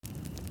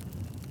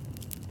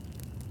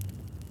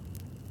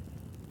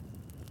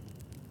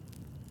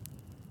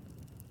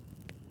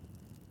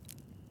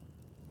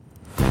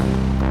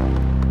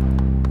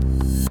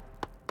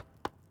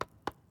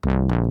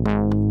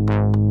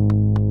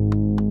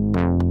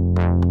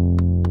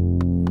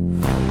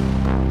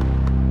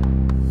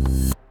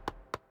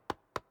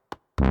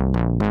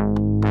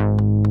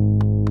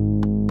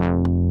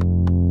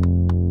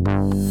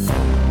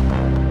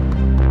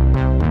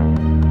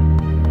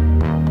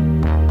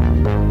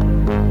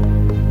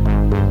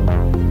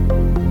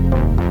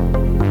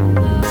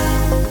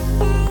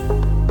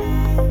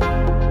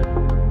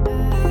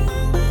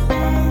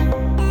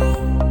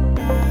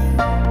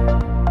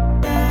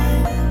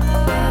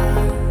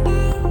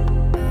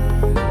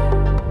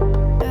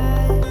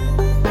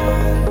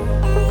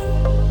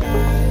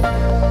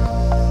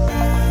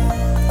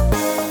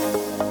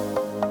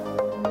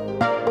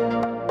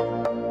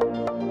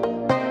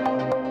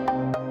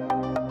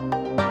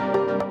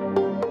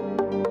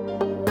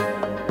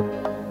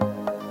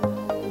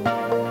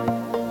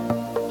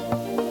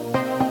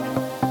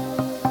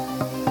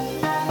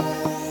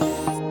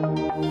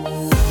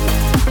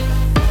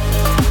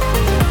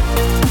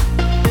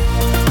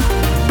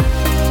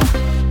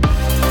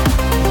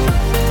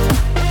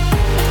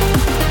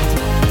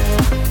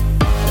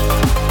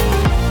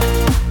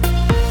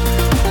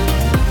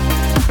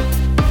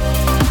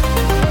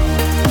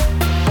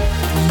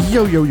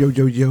Yo,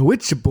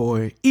 it's your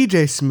boy,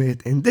 EJ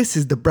Smith, and this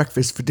is the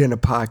Breakfast for Dinner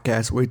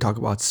podcast where we talk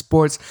about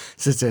sports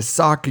such as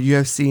soccer,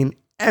 UFC, and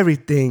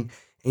everything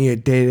in your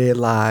day-to-day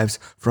lives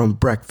from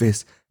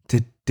breakfast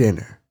to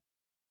dinner.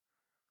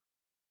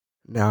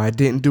 Now, I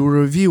didn't do a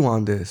review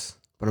on this,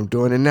 but I'm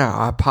doing it now.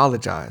 I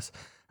apologize.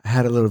 I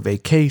had a little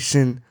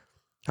vacation.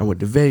 I went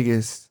to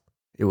Vegas.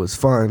 It was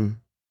fun.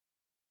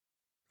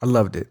 I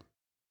loved it.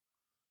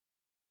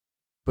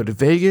 But the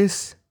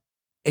Vegas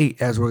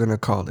 8, as we're going to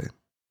call it.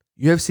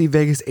 UFC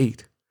Vegas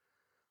 8.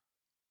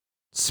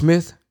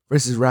 Smith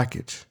versus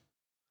Rakic.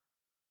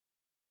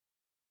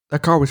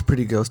 That card was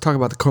pretty good. Let's talk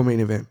about the co-main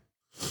event.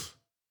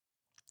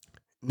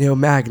 Neil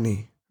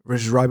Magny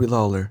versus Robbie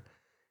Lawler.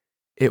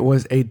 It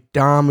was a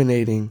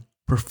dominating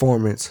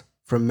performance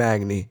from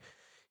Magny.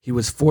 He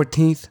was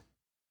 14th,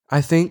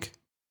 I think,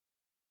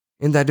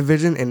 in that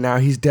division, and now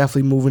he's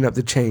definitely moving up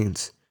the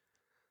chains.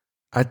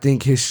 I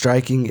think his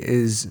striking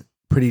is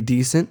pretty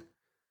decent,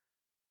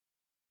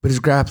 but his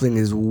grappling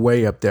is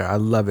way up there. I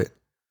love it.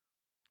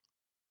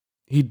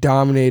 He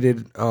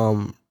dominated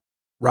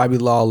Robbie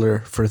Lawler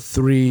for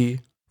 3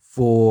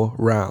 full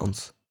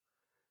rounds.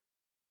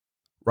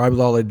 Robbie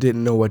Lawler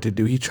didn't know what to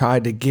do. He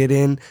tried to get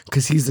in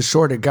because he's the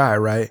shorter guy,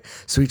 right?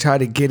 So he tried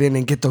to get in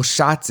and get those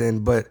shots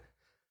in. But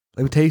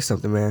let me tell you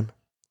something, man.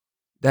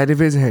 That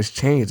division has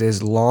changed.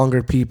 There's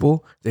longer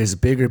people. There's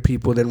bigger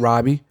people than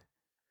Robbie.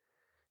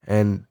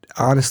 And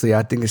honestly,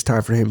 I think it's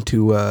time for him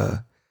to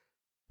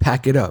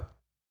pack it up.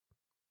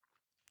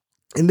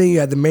 And then you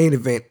had the main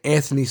event,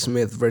 Anthony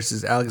Smith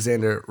versus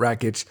Alexander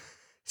Rakic.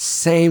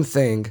 Same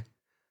thing.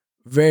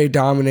 Very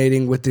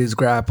dominating with his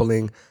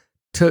grappling.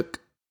 Took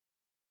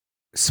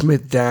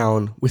Smith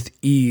down with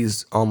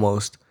ease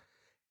almost.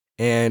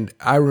 And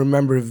I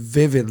remember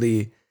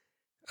vividly,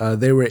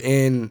 they were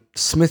in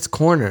Smith's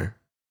corner.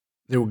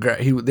 They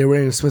were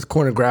in Smith's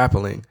corner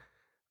grappling,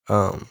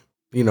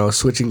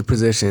 switching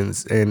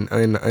positions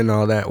and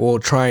all that. Well,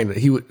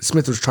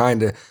 Smith was trying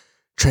to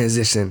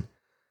transition,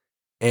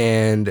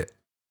 and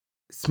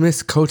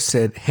Smith's coach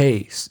said,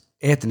 "Hey,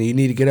 Anthony, you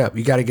need to get up.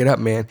 You got to get up,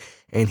 man."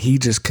 And he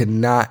just could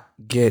not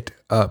get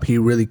up. He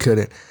really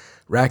couldn't.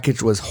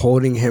 Rakic was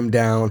holding him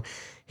down,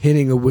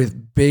 hitting him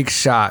with big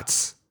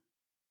shots.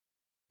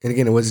 And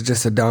again, it was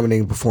just a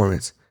dominating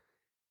performance.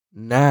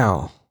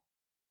 Now,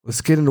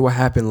 let's get into what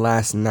happened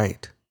last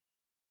night.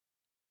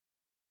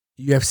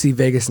 UFC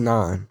Vegas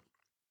 9.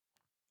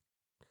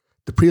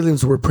 The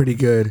prelims were pretty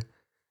good.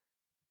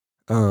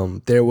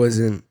 There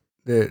wasn't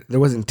there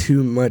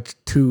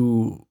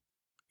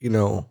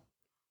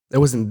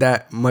wasn't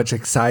that much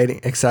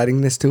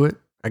excitingness to it,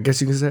 I guess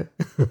you could say.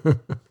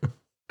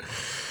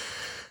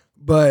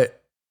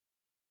 But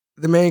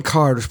the main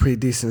card was pretty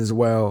decent as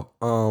well.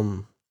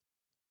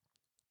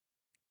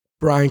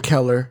 Brian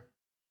Keller,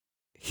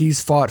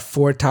 he's fought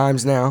 4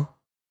 times now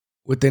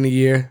within a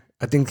year.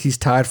 I think he's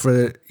tied for,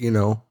 I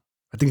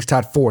think he's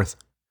tied 4th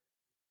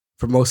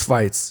for most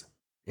fights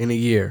in a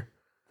year.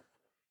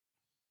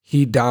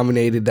 He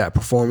dominated that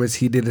performance.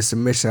 He did a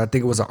submission. I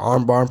think it was an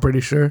armbar, I'm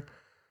pretty sure.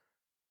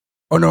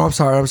 Oh, no, I'm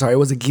sorry. It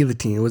was a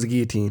guillotine.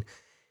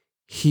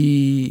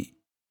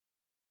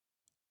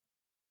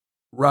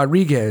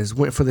 Rodriguez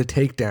went for the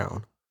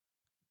takedown.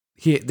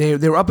 They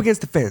were up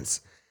against the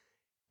fence,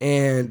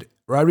 and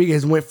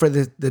Rodriguez went for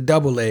the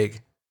double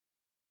leg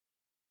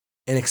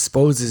and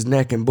exposed his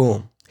neck, and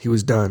boom, he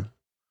was done.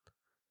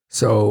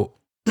 So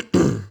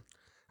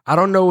I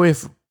don't know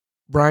if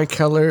Brian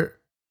Keller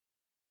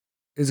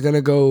is going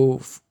to go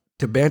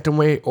to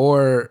bantamweight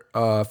or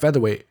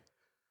featherweight,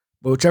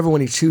 but whichever one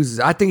he chooses,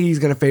 I think he's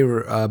going to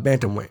favor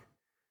bantamweight.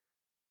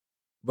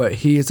 But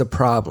he is a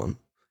problem.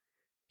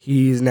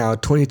 He's now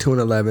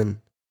 22-11,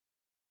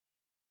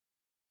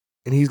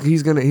 and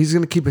he's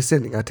gonna keep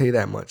ascending. I'll tell you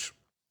that much.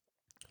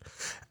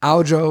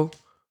 Aljo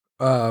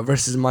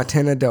versus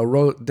Montana Del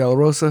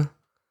Rosa.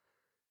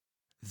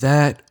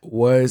 That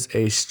was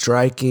a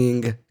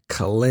striking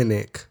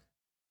clinic.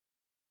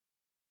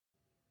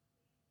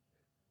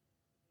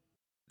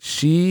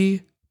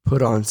 She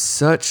put on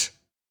such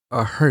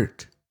a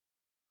hurt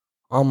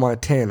on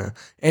Montana.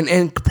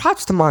 And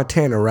props to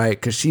Montana, right?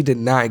 Because she did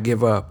not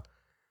give up.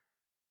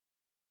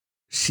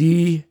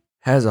 She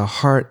has a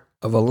heart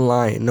of a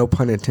lion, no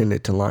pun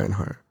intended to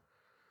Lionheart.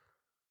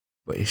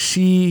 But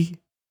she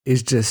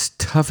is just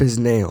tough as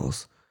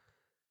nails.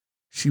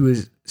 She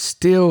was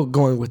still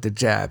going with the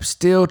jab,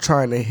 still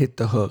trying to hit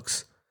the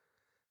hooks,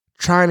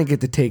 trying to get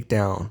the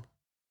takedown.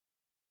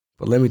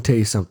 But let me tell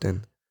you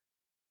something.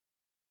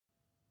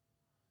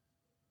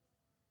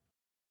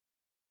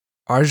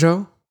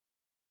 Arjo,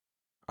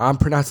 I'm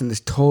pronouncing this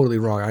totally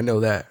wrong. I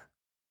know that.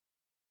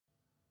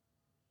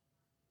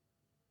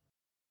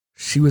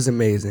 She was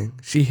amazing.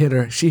 She hit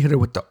her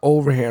with the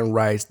overhand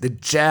rights, the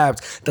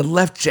jabs. The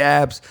left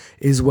jabs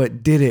is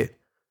what did it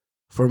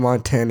for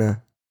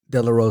Montana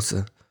De La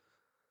Rosa.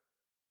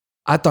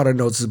 I thought her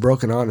nose was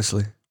broken,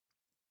 honestly.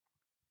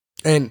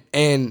 And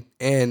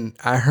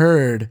I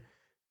heard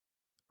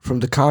from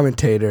the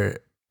commentator,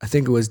 I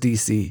think it was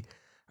DC,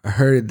 I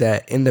heard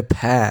that in the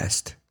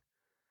past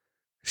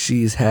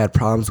she's had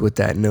problems with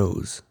that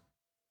nose.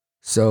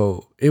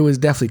 So it was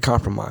definitely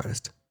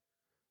compromised.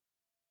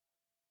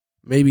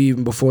 Maybe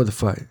even before the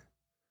fight.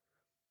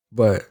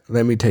 But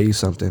let me tell you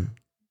something.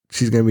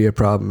 She's gonna be a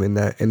problem in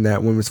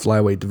that women's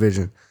flyweight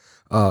division.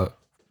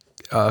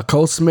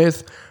 Cole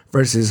Smith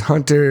versus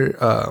Hunter.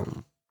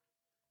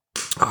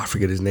 I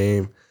forget his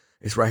name.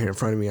 It's right here in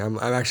front of me. I'm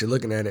actually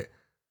looking at it.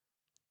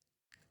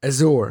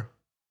 Azor.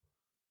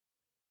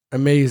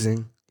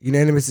 Amazing.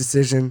 Unanimous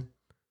decision.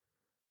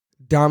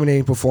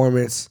 Dominating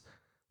performance.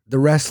 The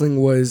wrestling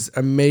was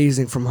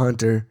amazing from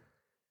Hunter.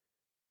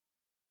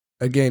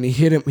 Again, he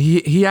hit him.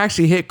 He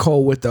actually hit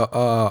Cole with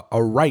a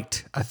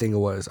right, I think it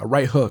was, a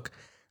right hook.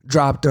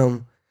 Dropped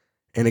him.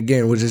 And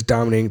again, was just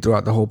dominating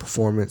throughout the whole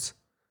performance.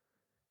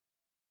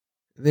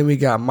 Then we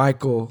got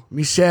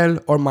Michel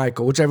or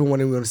Michael, whichever one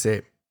we want to say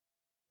it.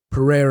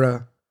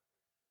 Pereira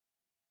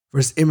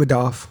versus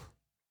Imadav.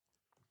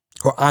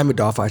 Or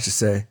Imadav, I should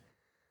say.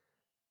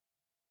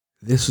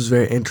 This was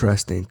very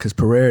interesting because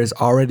Pereira is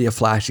already a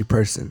flashy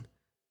person.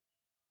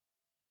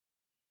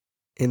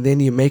 And then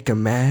you make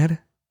him mad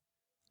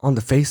on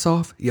the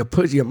face-off. You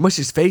mush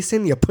his face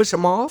in, you push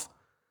him off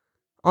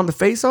on the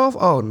face-off.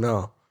 Oh,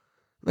 no.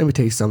 Let me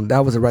tell you something.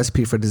 That was a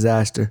recipe for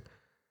disaster.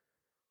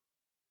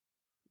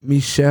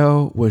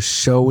 Michel was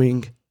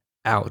showing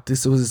out.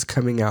 This was his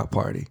coming out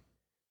party.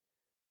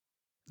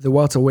 The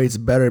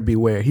welterweights better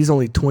beware. He's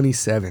only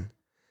 27.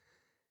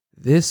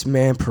 This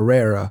man,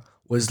 Pereira,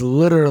 was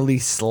literally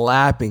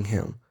slapping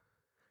him.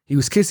 He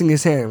was kissing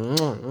his hand.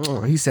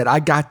 He said, I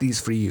got these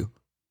for you.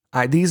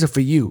 These are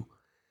for you.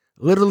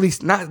 Literally,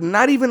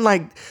 not even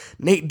like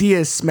Nate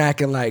Diaz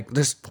smacking like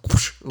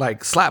just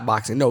like slap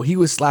boxing. No, he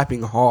was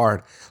slapping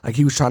hard. Like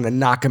he was trying to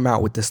knock him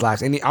out with the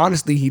slaps. And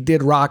honestly, he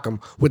did rock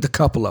him with a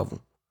couple of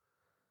them.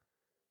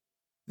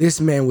 This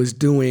man was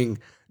doing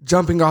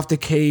jumping off the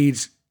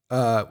cage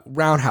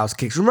roundhouse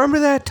kicks. Remember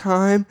that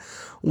time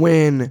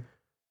when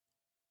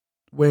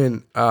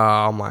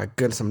oh my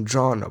goodness, I'm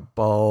drawing a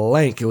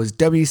blank. It was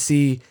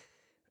WC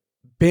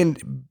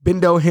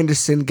Bendo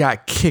Henderson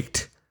got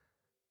kicked.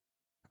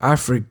 I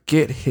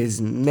forget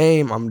his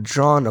name. I'm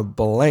drawing a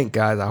blank,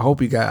 guys. I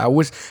hope you guys. I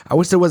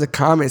wish there was a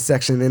comment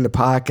section in the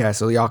podcast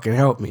so y'all can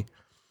help me.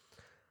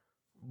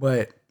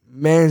 But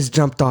man's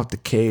jumped off the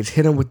cage,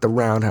 hit him with the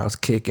roundhouse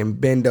kick, and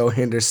Bendo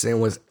Henderson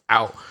was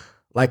out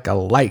like a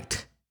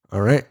light.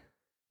 All right.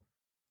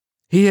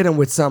 He hit him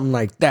with something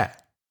like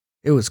that.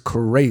 It was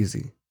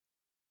crazy.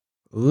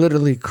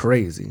 Literally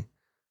crazy.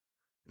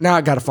 Now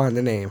I gotta find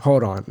the name.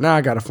 Hold on.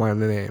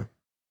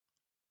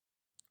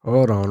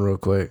 Hold on real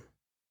quick.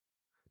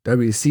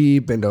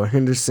 WC, Bendo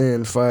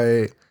Henderson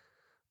fight.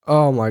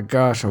 Oh my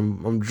gosh,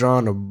 I'm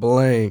drawing a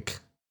blank.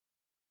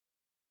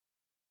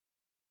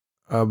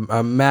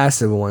 A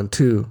massive one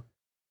too.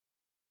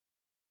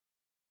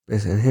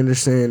 Listen,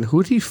 Henderson.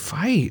 Who'd he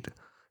fight?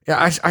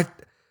 Yeah,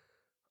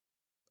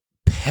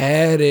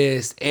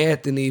 Pettis,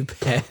 Anthony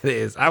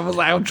Pettis. I was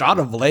like, I'm drawing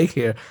a blank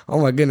here.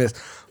 Oh my goodness.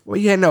 Well,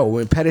 yeah, no.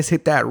 When Pettis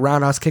hit that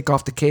roundhouse kick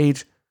off the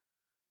cage,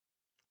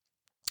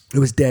 it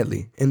was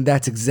deadly, and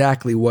that's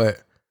exactly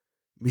what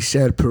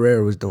Michel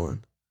Pereira was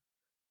doing.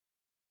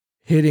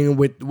 Hitting him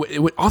with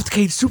off the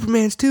cage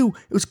Supermans too.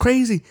 It was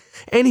crazy.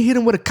 And he hit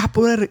him with a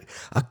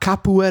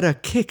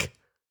capoeira kick,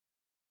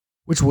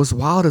 which was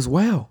wild as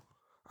well.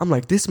 I'm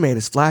like, this man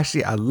is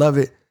flashy. I love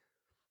it.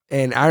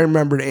 And I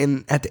remember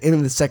at the end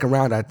of the second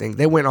round, I think,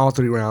 they went all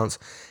 3 rounds.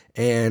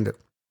 And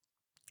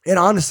it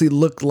honestly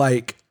looked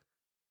like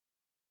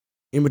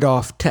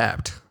Imadav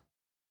tapped.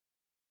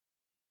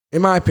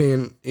 In my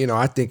opinion,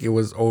 I think it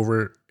was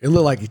over. It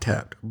looked like he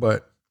tapped,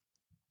 but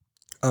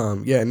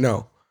yeah,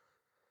 no.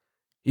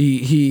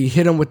 He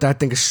hit him with, I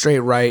think, a straight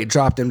right,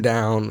 dropped him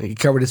down. He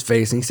covered his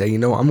face, and he said,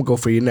 I'm going to go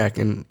for your neck,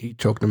 and he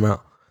choked him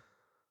out.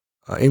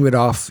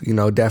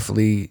 Imadav,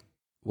 definitely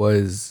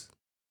was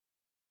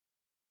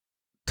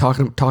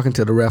talking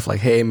to the ref like,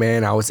 hey,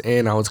 man, I was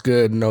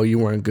good. No, you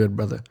weren't good,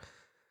 brother.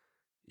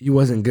 You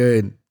wasn't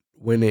good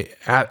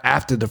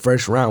after the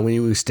first round when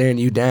he was staring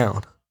you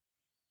down.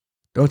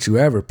 Don't you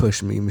ever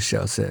push me,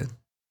 Michel said.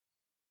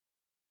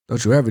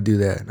 Don't you ever do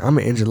that. I'm going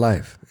to end your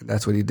life. And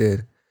that's what he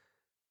did.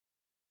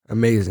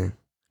 Amazing.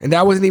 And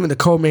that wasn't even the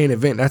co-main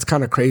event. That's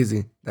kind of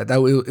crazy.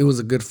 It was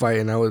a good fight,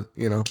 and I was,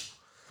 And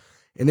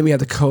then we had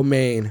the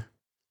co-main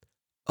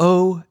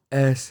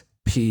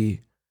OSP.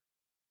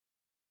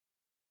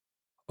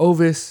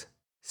 Ovis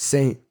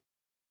St.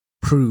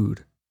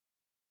 Prude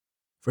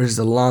versus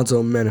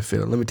Alonzo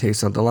Menifield. Let me tell you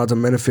something. Alonzo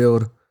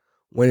Menifield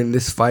winning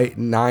this fight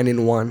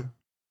 9-1.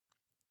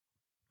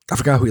 I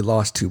forgot who he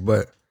lost to,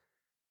 but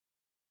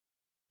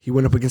he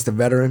went up against a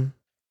veteran,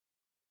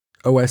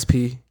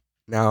 OSP.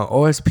 Now,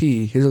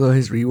 OSP, here's a little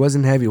history. He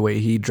wasn't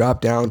heavyweight. He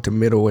dropped down to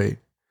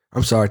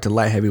to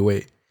light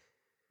heavyweight.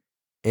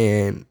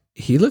 And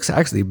he looks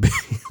actually big.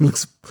 He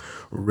looks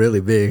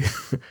really big.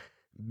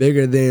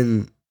 Bigger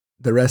than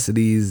the rest of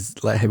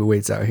these light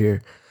heavyweights out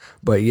here.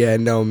 But yeah,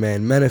 no,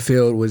 man.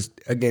 Menifield was,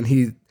 again,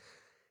 he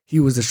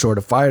was a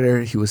shorter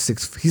fighter. He's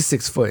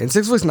 6 foot. And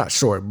 6 foot's not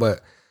short,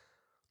 but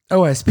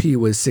OSP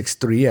was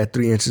 6'3". He had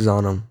 3 inches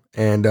on him.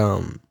 And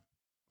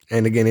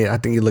And again, I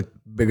think he looked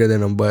bigger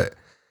than him. But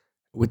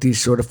with these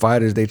shorter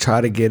fighters, they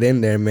try to get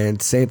in there, man.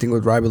 Same thing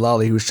with Robbie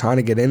Lawler. He was trying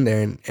to get in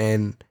there.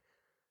 And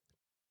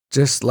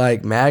just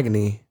like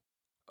Magny,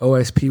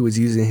 OSP was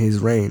using his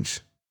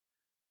range.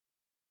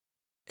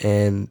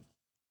 And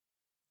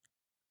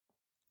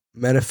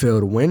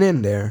Menifield went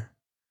in there.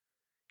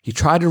 He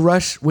tried to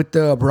rush with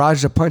the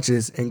barrage of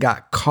punches and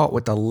got caught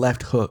with the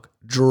left hook.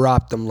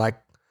 Dropped him like,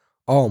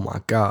 oh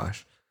my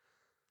gosh.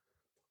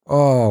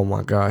 Oh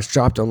my gosh.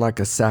 Dropped him like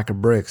a sack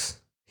of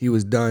bricks. He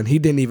was done. He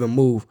didn't even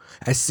move.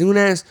 As soon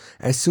as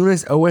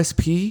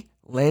OSP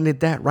landed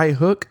that right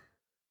hook,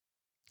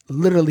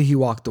 literally he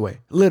walked away.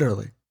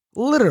 Literally.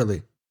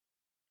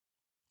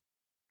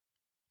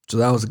 So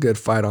that was a good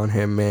fight on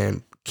him,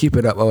 man. Keep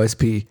it up,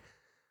 OSP.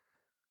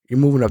 You're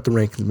moving up the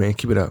rankings, man.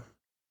 Keep it up.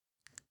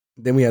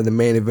 Then we have the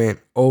main event,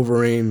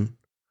 Overeem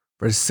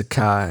versus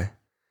Sakai.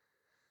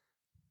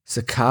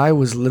 Sakai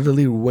was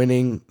literally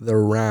winning the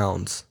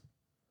rounds.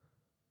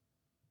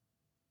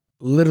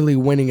 Literally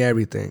winning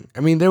everything.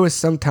 I mean, there was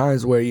some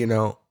times where,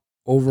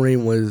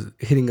 Overeem was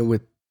hitting him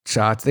with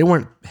shots. They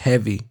weren't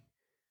heavy,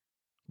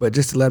 but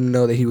just to let him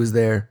know that he was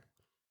there.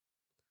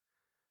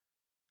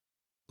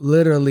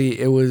 Literally,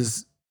 it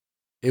was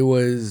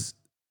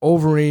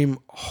Overeem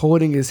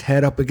holding his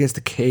head up against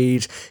the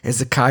cage and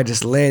Sakai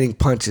just landing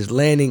punches,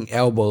 landing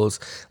elbows,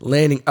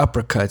 landing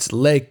uppercuts,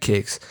 leg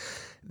kicks.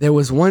 There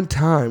was one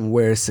time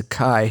where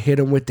Sakai hit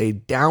him with a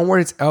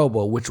downwards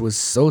elbow, which was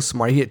so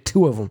smart. He hit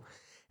 2 of them,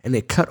 and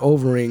it cut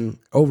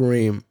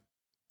Overeem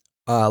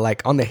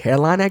like on the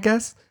hairline, I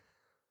guess.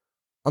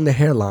 On the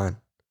hairline.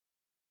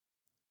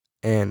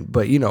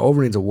 But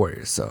Overeem's a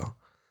warrior, so.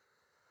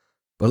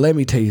 But let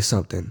me tell you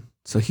something.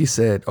 So he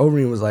said,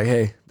 Overeem was like,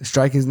 hey, the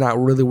striking's not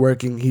really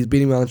working. He's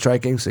beating me on the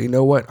striking. So you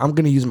know what? I'm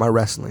going to use my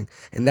wrestling.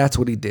 And that's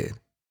what he did.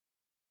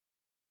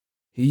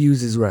 He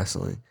used his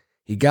wrestling.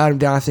 He got him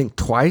down, I think,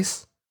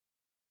 twice.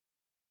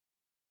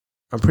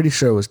 I'm pretty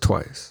sure it was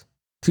twice.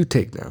 2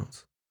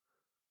 takedowns.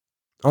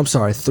 I'm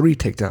sorry, 3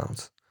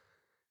 takedowns.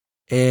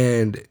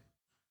 And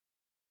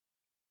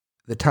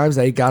the times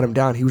that he got him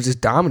down, he was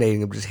just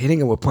dominating him, just hitting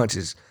him with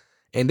punches.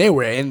 And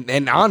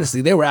and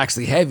honestly, they were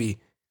actually heavy.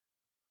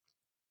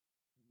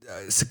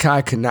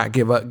 Sakai could not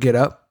get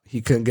up. He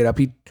couldn't get up.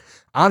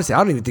 Honestly, I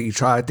don't even think he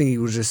tried. I think he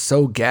was just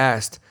so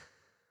gassed.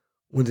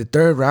 When the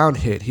 3rd round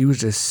hit, he was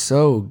just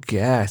so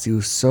gassed. He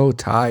was so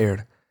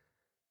tired.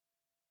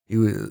 He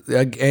was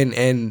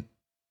and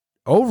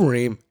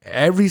Overeem,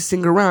 every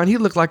single round, he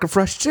looked like a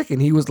fresh chicken.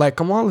 He was like,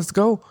 come on, let's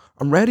go.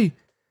 I'm ready.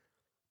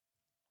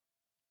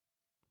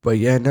 But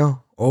yeah,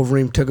 no.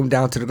 Overeem took him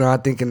down to the ground,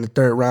 I think, in the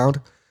 3rd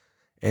round.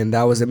 And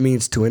that was a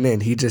means to an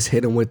end. He just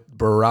hit him with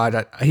barrage.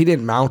 He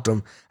didn't mount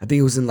him. I think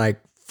he was in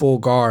like full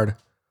guard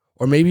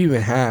or maybe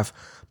even half.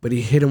 But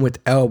he hit him with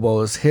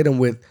elbows, hit him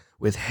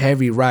with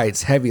heavy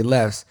rights, heavy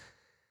lefts.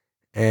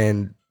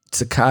 And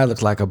Sakai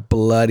looked like a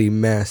bloody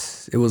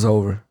mess. It was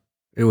over.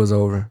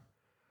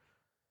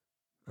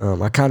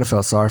 I kind of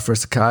felt sorry for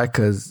Sakai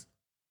because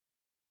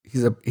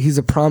he's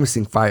a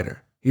promising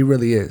fighter. He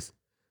really is.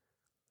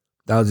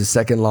 That was his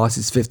 2nd loss.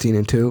 He's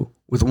 15-2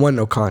 with 1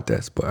 no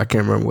contest, but I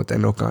can't remember what that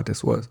no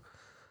contest was.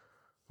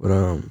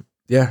 But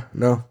yeah,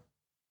 no.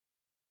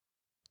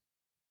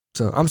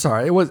 So I'm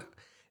sorry.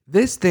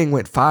 This thing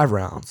went 5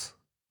 rounds.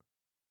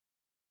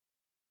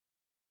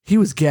 He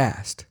was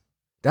gassed.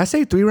 Did I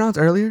say 3 rounds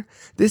earlier?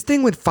 This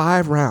thing went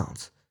 5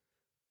 rounds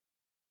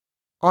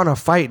on a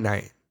fight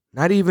night.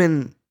 Not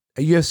even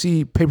a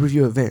UFC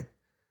pay-per-view event.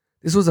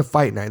 This was a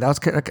fight night.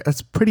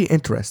 That's pretty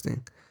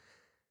interesting.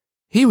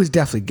 He was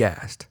definitely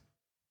gassed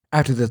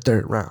after the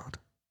 3rd round.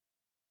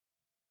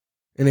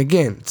 And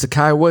again,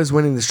 Sakai was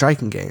winning the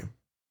striking game.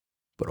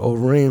 But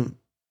Overeem,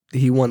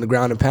 he won the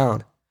ground and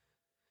pound.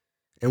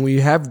 And when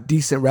you have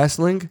decent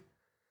wrestling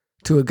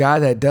to a guy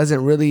that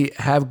doesn't really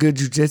have good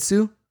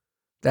jiu-jitsu,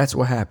 that's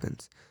what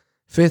happens.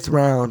 5th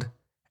round,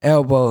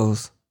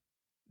 elbows,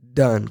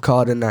 done,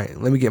 called a night.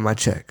 Let me get my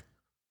check.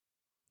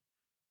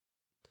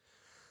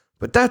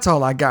 But that's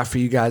all I got for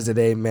you guys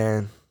today,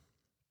 man.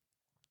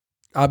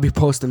 I'll be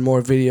posting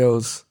more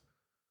videos.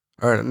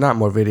 Or not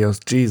more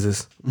videos,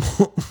 Jesus.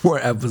 More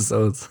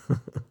episodes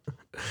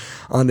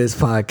on this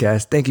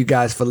podcast. Thank you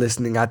guys for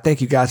listening. I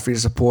thank you guys for your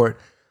support.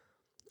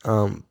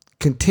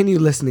 Continue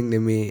listening to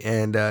me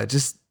and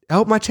just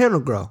help my channel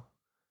grow.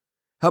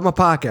 Help my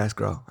podcast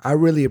grow. I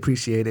really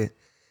appreciate it.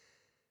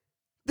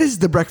 This is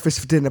the Breakfast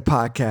for Dinner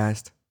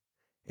podcast.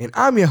 And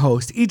I'm your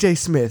host, EJ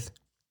Smith.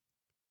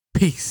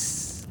 Peace.